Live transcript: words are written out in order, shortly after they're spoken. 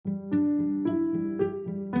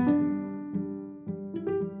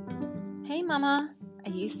mama.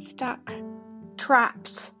 Are you stuck,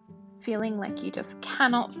 trapped, feeling like you just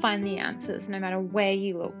cannot find the answers no matter where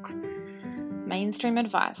you look? Mainstream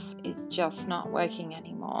advice is just not working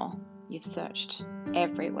anymore. You've searched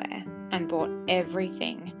everywhere and bought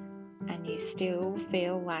everything, and you still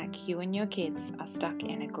feel like you and your kids are stuck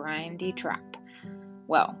in a grindy trap.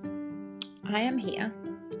 Well, I am here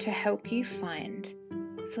to help you find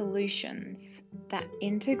solutions that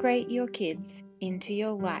integrate your kids into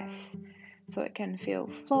your life so it can feel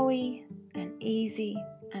flowy and easy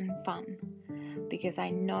and fun, because I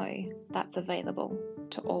know that's available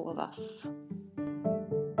to all of us.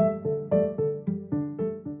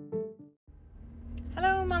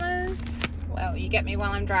 Hello mamas! Well, you get me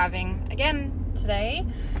while I'm driving again today,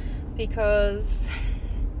 because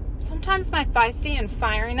sometimes my feisty and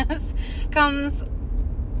fieriness comes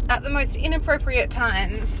at the most inappropriate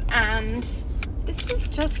times, and this is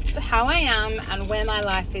just how I am and where my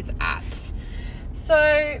life is at.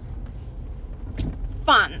 So,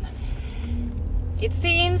 fun. It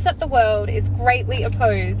seems that the world is greatly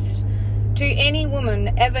opposed to any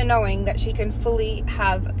woman ever knowing that she can fully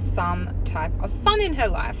have some type of fun in her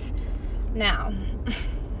life. Now,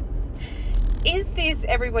 is this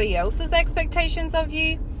everybody else's expectations of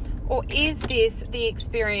you, or is this the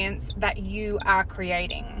experience that you are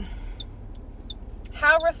creating?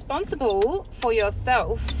 How responsible for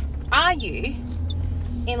yourself are you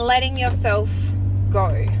in letting yourself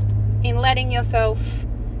go, in letting yourself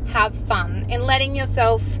have fun, in letting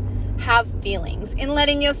yourself have feelings, in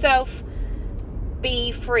letting yourself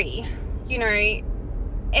be free? You know,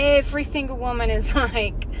 every single woman is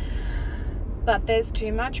like, but there's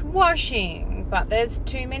too much washing, but there's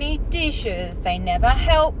too many dishes, they never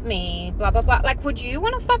help me, blah, blah, blah. Like, would you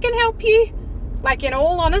want to fucking help you? Like, in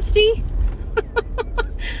all honesty?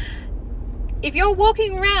 If you're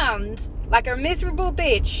walking around like a miserable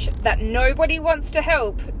bitch that nobody wants to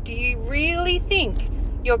help, do you really think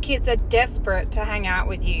your kids are desperate to hang out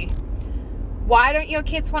with you? Why don't your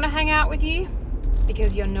kids want to hang out with you?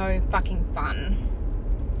 Because you're no fucking fun.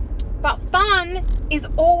 But fun is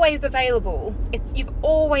always available. You've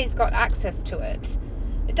always got access to it.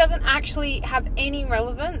 It doesn't actually have any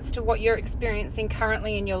relevance to what you're experiencing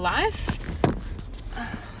currently in your life.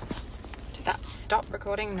 Did that stop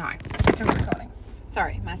recording? No, it's still recording.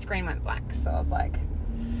 Sorry, my screen went black, so I was like...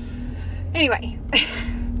 Anyway,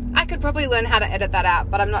 I could probably learn how to edit that out,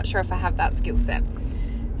 but I'm not sure if I have that skill set.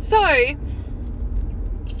 So,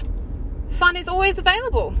 fun is always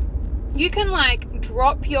available. You can like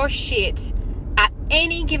drop your shit at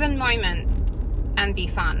any given moment and be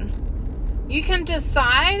fun. You can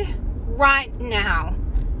decide right now,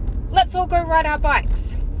 let's all go ride our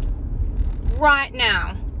bikes. Right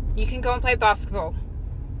now, you can go and play basketball.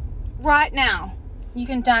 Right now, you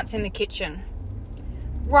can dance in the kitchen.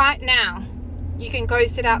 Right now, you can go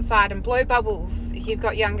sit outside and blow bubbles if you've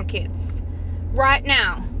got younger kids. Right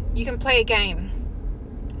now, you can play a game.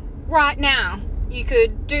 Right now, you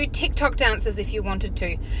could do TikTok dances if you wanted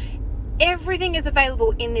to. Everything is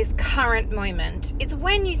available in this current moment. It's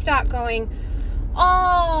when you start going,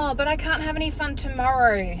 oh, but I can't have any fun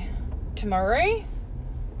tomorrow. Tomorrow?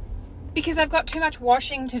 Because I've got too much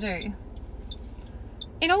washing to do.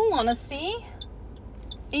 In all honesty,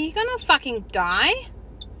 are you gonna fucking die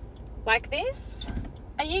like this?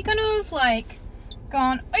 Are you gonna have like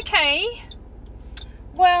gone, okay,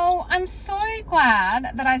 well, I'm so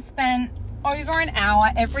glad that I spent over an hour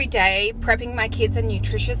every day prepping my kids a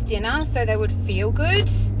nutritious dinner so they would feel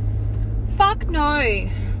good? Fuck no.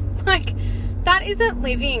 Like, that isn't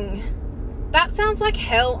living. That sounds like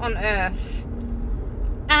hell on earth.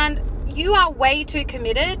 And you are way too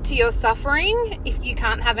committed to your suffering if you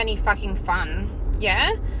can't have any fucking fun.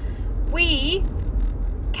 Yeah? We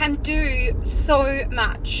can do so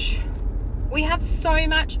much. We have so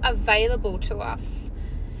much available to us.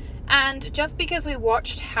 And just because we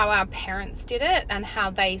watched how our parents did it and how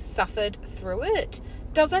they suffered through it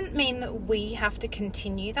doesn't mean that we have to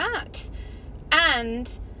continue that,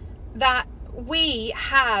 and that we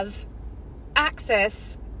have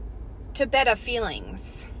access to better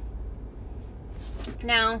feelings.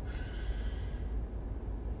 Now,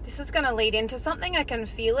 this is going to lead into something. I can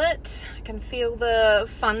feel it. I can feel the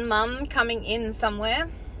fun mum coming in somewhere.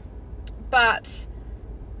 But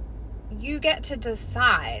you get to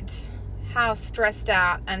decide how stressed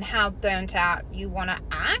out and how burnt out you want to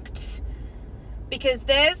act, because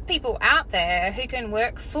there's people out there who can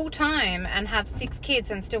work full time and have 6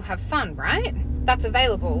 kids and still have fun, right? That's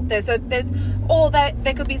available. There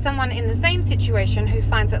could be someone in the same situation who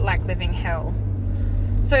finds it like living hell.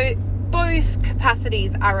 So both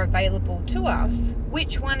capacities are available to us.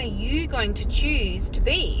 Which one are you going to choose to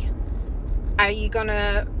be?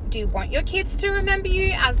 Do you want your kids to remember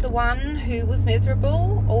you as the one who was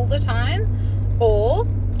miserable all the time? Or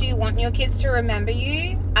do you want your kids to remember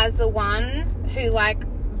you as the one who like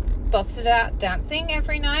busted out dancing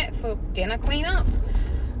every night for dinner cleanup?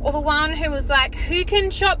 Or the one who was like, who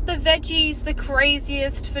can chop the veggies the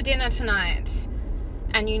craziest for dinner tonight?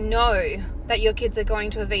 And you know that your kids are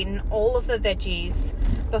going to have eaten all of the veggies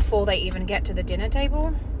before they even get to the dinner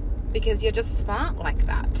table, because you're just smart like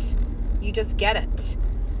that. You just get it.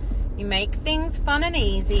 You make things fun and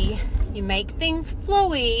easy. You make things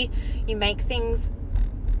flowy. You make things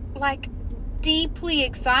like deeply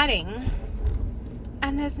exciting.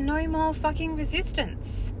 And there's no more fucking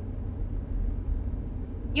resistance.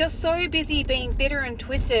 You're so busy being bitter and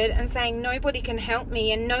twisted and saying nobody can help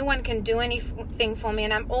me and no one can do anything for me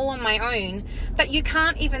and I'm all on my own, that you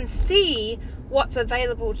can't even see what's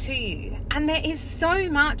available to you. And there is so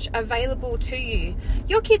much available to you.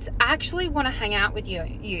 Your kids actually want to hang out with you.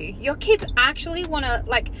 Your kids actually want to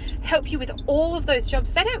like help you with all of those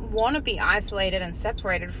jobs. They don't want to be isolated and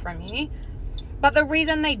separated from you. But the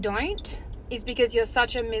reason they don't is because you're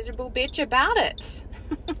such a miserable bitch about it.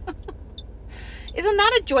 Isn't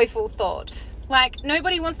that a joyful thought? Like,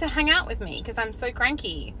 nobody wants to hang out with me because I'm so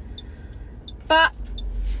cranky. But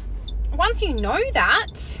once you know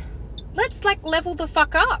that, let's like level the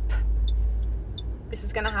fuck up. This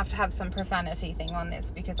is going to have some profanity thing on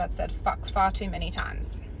this because I've said fuck far too many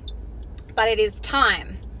times. But it is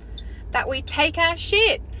time that we take our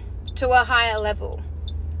shit to a higher level.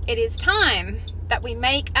 It is time that we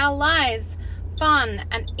make our lives fun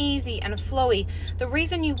and easy and flowy. The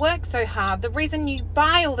reason you work so hard, the reason you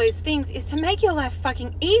buy all those things is to make your life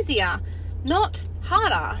fucking easier, not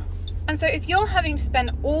harder. And so if you're having to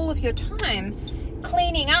spend all of your time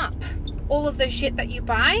cleaning up all of the shit that you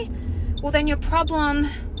buy, well then your problem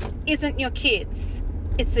isn't your kids,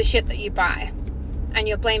 it's the shit that you buy. And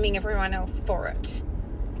you're blaming everyone else for it.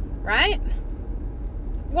 Right?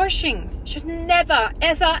 Washing should never,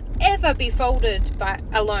 ever, ever be folded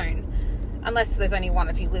alone. Unless there's only one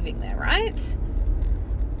of you living there, right?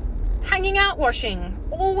 Hanging out washing,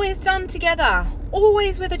 always done together,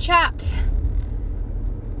 always with a chat.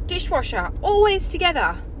 Dishwasher, always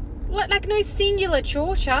together. Like no singular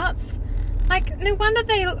chore charts. Like, no wonder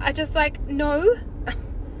they are just like, no.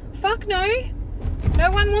 Fuck no. No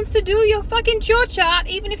one wants to do your fucking chore chart,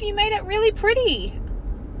 even if you made it really pretty.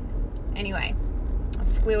 Anyway, I've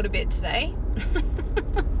squealed a bit today.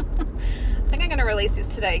 I think I'm going to release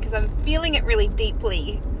this today because I'm feeling it really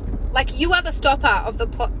deeply. Like, you are the stopper of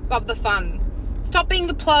the fun. Stop being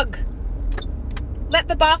the plug. Let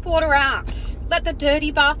the bathwater out. Let the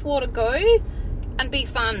dirty bathwater go and be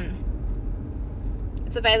fun.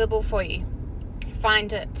 It's available for you.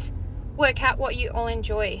 Find it. Work out what you all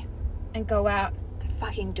enjoy and go out and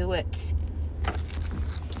fucking do it.